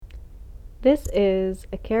This is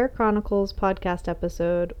a Care Chronicles podcast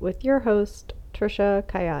episode with your host, Tricia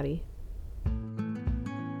Caiati.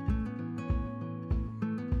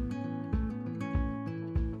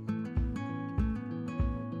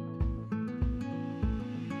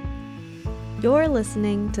 You're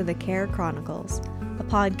listening to the Care Chronicles, a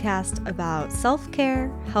podcast about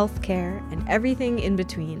self-care, healthcare, and everything in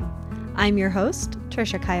between. I'm your host,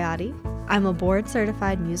 Tricia Caiati. I'm a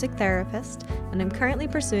board-certified music therapist, and I'm currently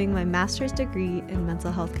pursuing my master's degree in mental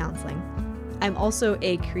health counseling. I'm also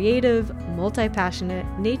a creative, multi-passionate,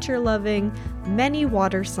 nature-loving, many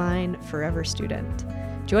water sign forever student.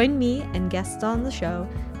 Join me and guests on the show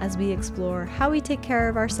as we explore how we take care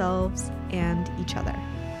of ourselves and each other.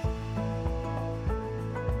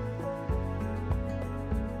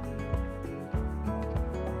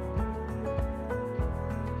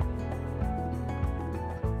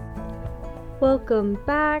 Welcome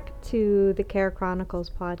back to the Care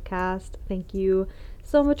Chronicles podcast. Thank you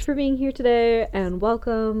so much for being here today, and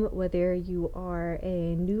welcome whether you are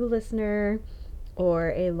a new listener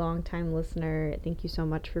or a long-time listener. Thank you so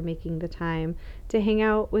much for making the time to hang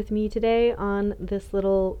out with me today on this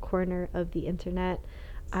little corner of the internet.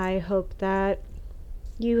 I hope that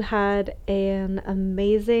you had an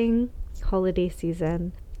amazing holiday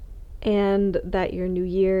season and that your new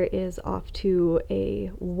year is off to a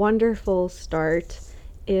wonderful start.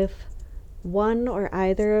 If one or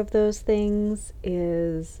either of those things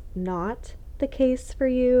is not the case for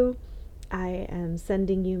you, I am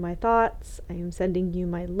sending you my thoughts, I am sending you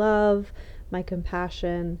my love, my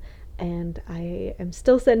compassion, and I am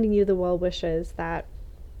still sending you the well wishes that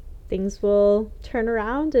things will turn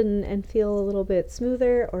around and feel a little bit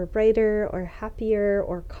smoother or brighter or happier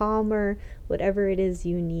or calmer, whatever it is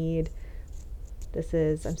you need.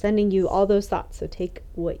 I'm sending you all those thoughts, so take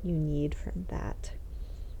what you need from that.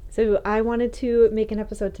 So I wanted to make an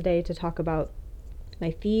episode today to talk about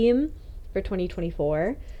my theme for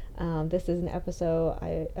 2024. This is an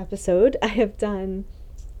episode I have done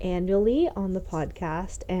annually on the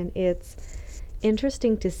podcast, and it's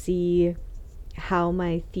interesting to see how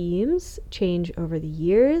my themes change over the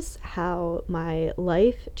years, how my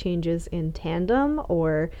life changes in tandem,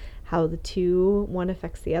 or how the two, one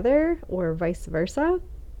affects the other, or vice versa.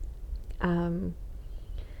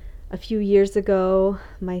 A few years ago,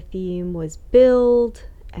 my theme was build,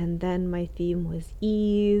 and then my theme was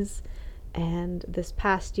ease, and this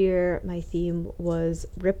past year, my theme was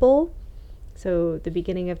ripple. So the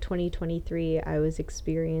beginning of 2023, I was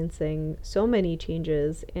experiencing so many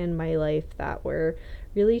changes in my life that were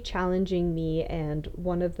really challenging me, and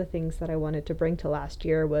one of the things that I wanted to bring to last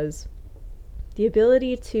year was the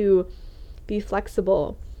ability to be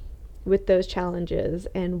flexible with those challenges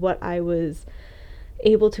and what I was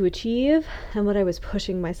able to achieve and what I was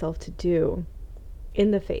pushing myself to do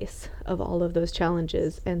in the face of all of those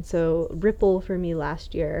challenges. And so ripple for me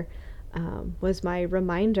last year was my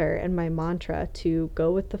reminder and my mantra to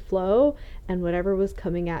go with the flow, and whatever was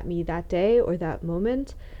coming at me that day or that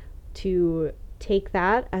moment, to take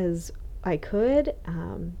that as I could,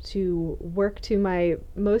 to work to my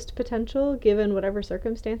most potential given whatever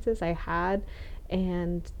circumstances I had,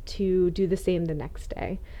 and to do the same the next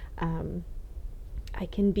day. I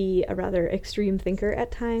can be a rather extreme thinker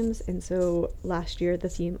at times, and so last year the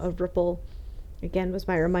theme of ripple again was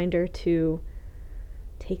my reminder to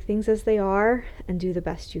take things as they are and do the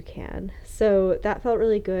best you can. So that felt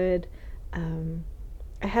really good.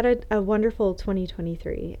 I had a wonderful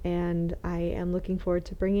 2023, and I am looking forward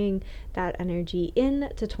to bringing that energy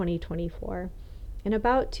into 2024. And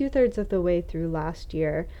about 2/3 of the way through last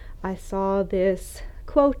year, I saw this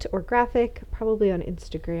quote or graphic, probably on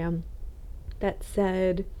Instagram, that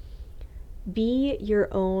said, "Be your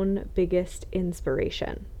own biggest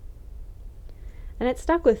inspiration." And it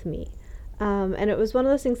stuck with me. And it was one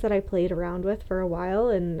of those things that I played around with for a while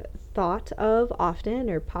and thought of often,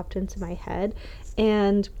 or popped into my head.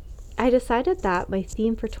 And I decided that my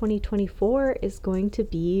theme for 2024 is going to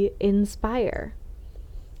be inspire.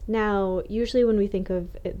 Now, usually when we think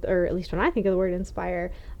of it, or at least when I think of the word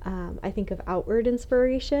inspire, I think of outward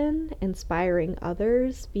inspiration, inspiring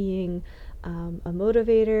others, being a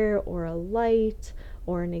motivator or a light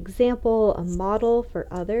or an example, a model for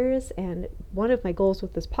others. And one of my goals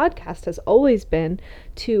with this podcast has always been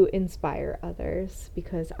to inspire others,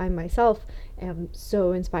 because I myself am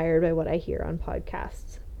so inspired by what I hear on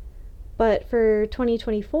podcasts. But for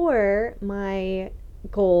 2024, my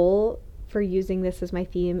goal for using this as my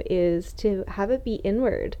theme is to have it be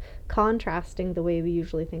inward, contrasting the way we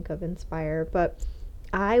usually think of inspire. But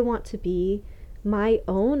I want to be my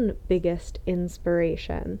own biggest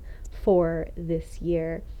inspiration for this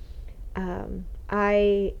year.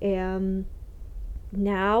 I am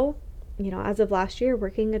now, as of last year,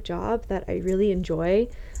 working a job that I really enjoy.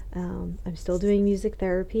 I'm still doing music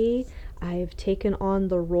therapy. I've taken on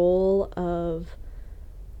the role of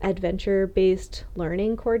adventure-based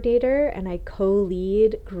learning coordinator, and I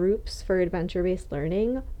co-lead groups for adventure-based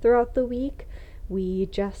learning throughout the week. We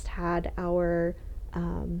just had our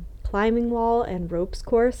climbing wall and ropes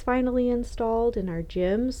course finally installed in our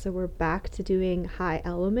gym, so we're back to doing high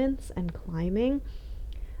elements and climbing.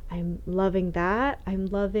 I'm loving that. I'm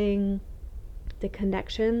loving the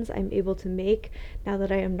connections I'm able to make now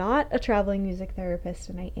that I am not a traveling music therapist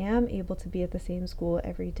and I am able to be at the same school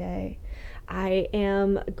every day. I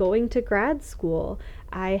am going to grad school.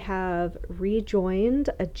 I have rejoined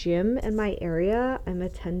a gym in my area. I'm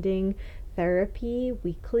attending therapy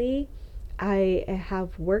weekly. I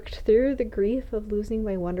have worked through the grief of losing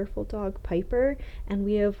my wonderful dog Piper, and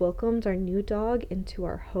we have welcomed our new dog into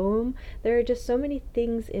our home. There are just so many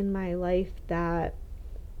things in my life that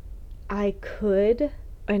I could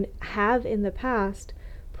and have in the past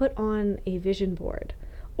put on a vision board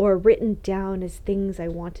or written down as things I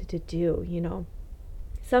wanted to do.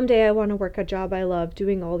 Someday I want to work a job I love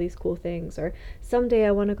doing all these cool things, or someday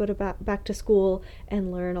I want to go to back to school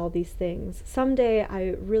and learn all these things. Someday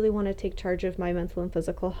I really want to take charge of my mental and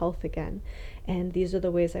physical health again, and these are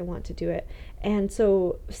the ways I want to do it. And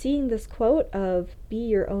so seeing this quote of be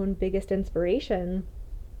your own biggest inspiration,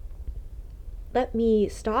 let me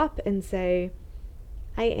stop and say,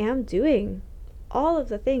 I am doing all of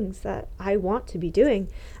the things that I want to be doing.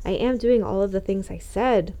 I am doing all of the things I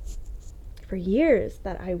said for years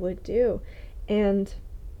that I would do. And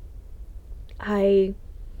I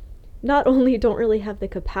not only don't really have the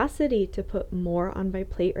capacity to put more on my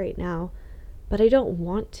plate right now, but I don't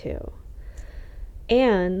want to.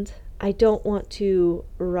 And I don't want to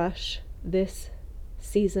rush this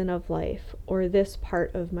season of life or this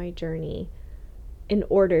part of my journey in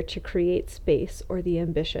order to create space or the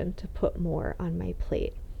ambition to put more on my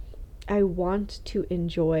plate. I want to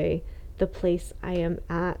enjoy the place I am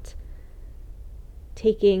at,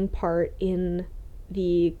 taking part in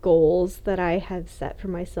the goals that I have set for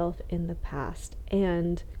myself in the past.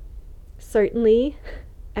 And certainly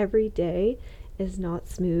every day is not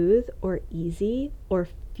smooth or easy or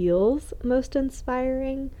feels most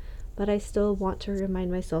inspiring, but I still want to remind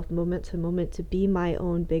myself moment to moment to be my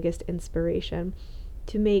own biggest inspiration,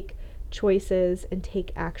 to make choices and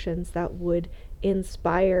take actions that would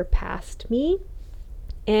inspire past me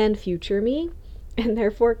and future me, and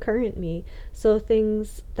therefore current me. So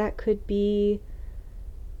things that could be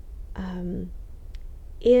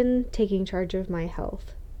in taking charge of my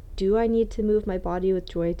health. Do I need to move my body with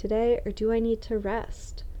joy today, or do I need to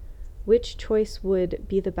rest? Which choice would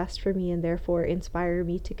be the best for me and therefore inspire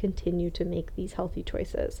me to continue to make these healthy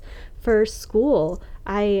choices? For school,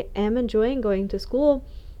 I am enjoying going to school,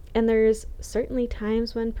 and there's certainly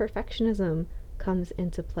times when perfectionism comes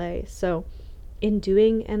into play. So in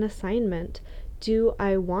doing an assignment, do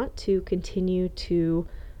I want to continue to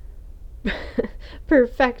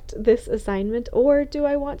perfect this assignment, or do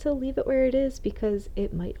I want to leave it where it is because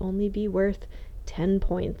it might only be worth 10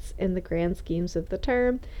 points in the grand schemes of the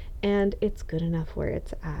term, and it's good enough where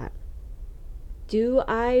it's at? Do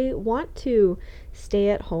I want to stay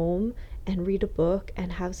at home and read a book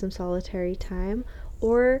and have some solitary time,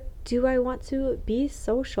 or do I want to be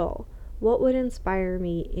social? What would inspire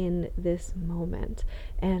me in this moment?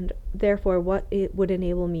 And therefore, what it would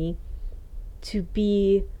enable me to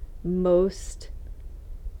be most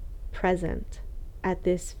present at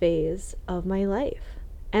this phase of my life.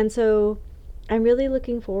 And so I'm really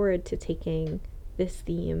looking forward to taking this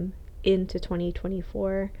theme into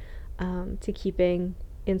 2024, to keeping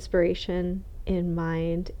inspiration in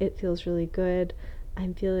mind. It feels really good.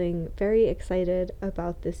 I'm feeling very excited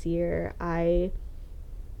about this year. I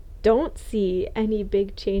don't see any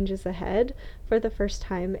big changes ahead for the first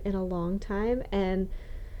time in a long time, and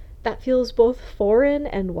that feels both foreign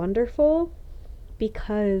and wonderful,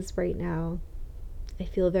 because right now I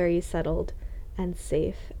feel very settled and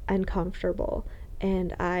safe and comfortable,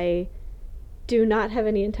 and I do not have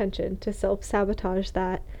any intention to self-sabotage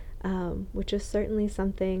that, which is certainly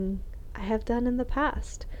something I have done in the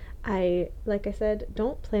past. Like I said,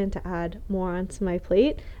 don't plan to add more onto my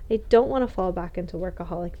plate. I don't want to fall back into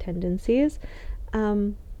workaholic tendencies.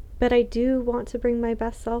 But I do want to bring my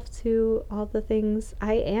best self to all the things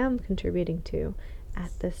I am contributing to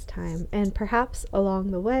at this time. And perhaps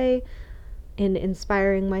along the way, in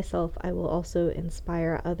inspiring myself, I will also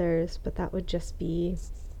inspire others, but that would just be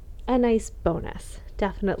a nice bonus.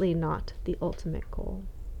 Definitely not the ultimate goal.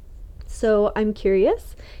 So I'm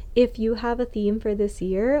curious, if you have a theme for this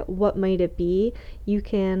year, what might it be? You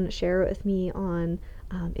can share it with me on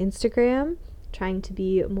Instagram, trying to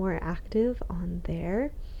be more active on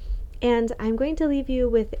there. And I'm going to leave you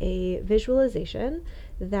with a visualization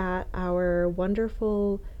that our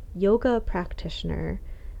wonderful yoga practitioner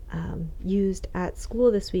used at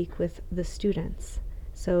school this week with the students.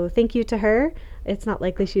 So thank you to her. It's not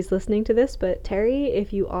likely she's listening to this, but Terry,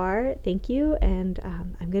 if you are, thank you. And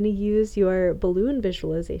I'm going to use your balloon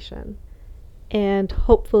visualization. And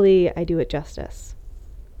hopefully I do it justice.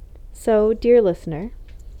 So, dear listener,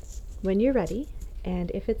 when you're ready,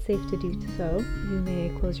 and if it's safe to do so, you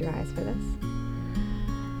may close your eyes for this.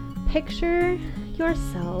 Picture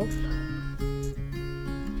yourself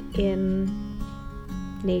in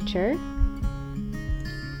nature,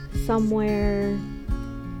 somewhere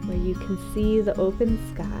where you can see the open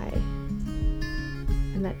sky,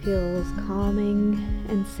 and that feels calming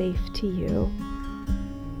and safe to you.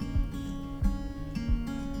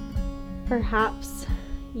 Perhaps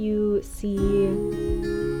you see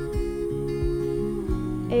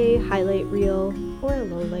a highlight reel or a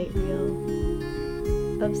low light reel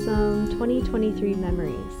of some 2023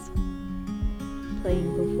 memories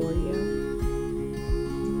playing before you.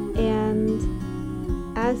 And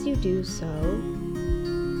as you do so,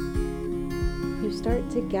 you start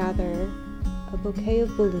to gather a bouquet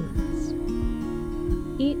of balloons,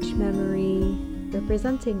 each memory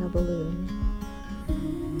representing a balloon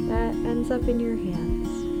that ends up in your hands.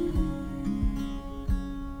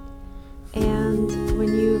 And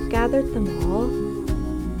when you've gathered them all,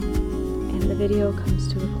 and the video comes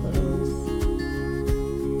to a close,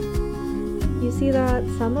 you see that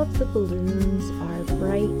some of the balloons are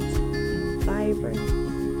bright and vibrant,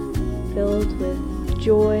 filled with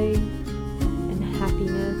joy and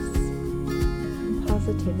happiness and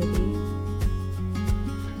positivity.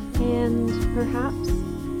 And perhaps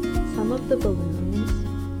some of the balloons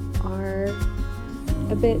are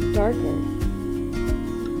a bit darker,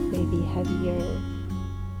 maybe heavier,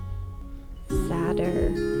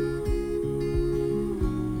 sadder.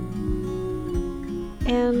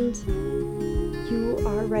 And you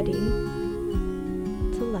are ready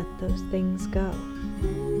to let those things go.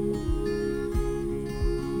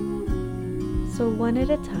 So one at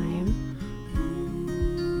a time,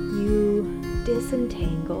 you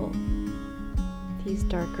disentangle these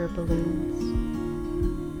darker balloons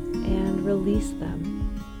and release them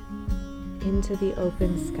into the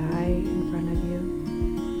open sky in front of you,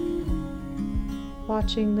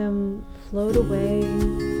 watching them float away,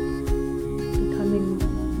 becoming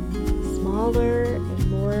smaller and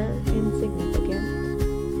more insignificant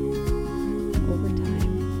over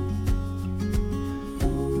time.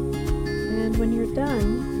 And when you're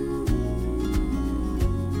done,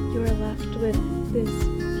 you are left with this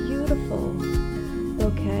beautiful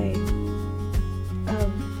bouquet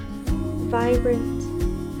of vibrant,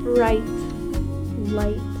 bright,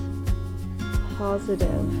 light,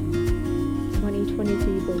 positive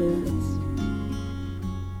 2023 balloons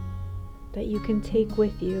that you can take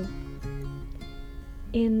with you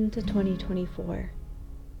into 2024.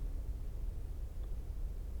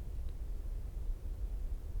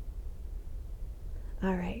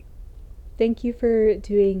 All right. Thank you for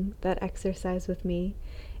doing that exercise with me.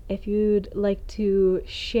 If you'd like to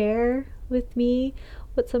share with me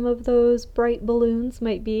what some of those bright balloons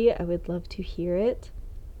might be, I would love to hear it,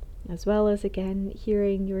 as well as, again,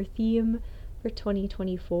 hearing your theme for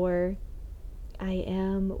 2024. I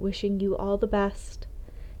am wishing you all the best.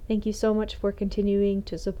 Thank you so much for continuing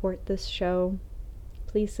to support this show.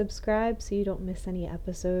 Please subscribe so you don't miss any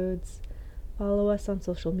episodes. Follow us on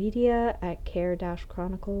social media at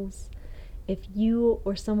Care-Chronicles. If you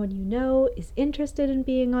or someone you know is interested in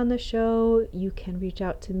being on the show, you can reach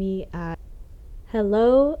out to me at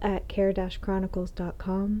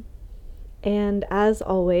hello@care-chronicles.com. And as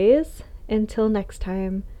always, until next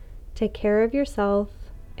time, take care of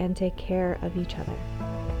yourself and take care of each other.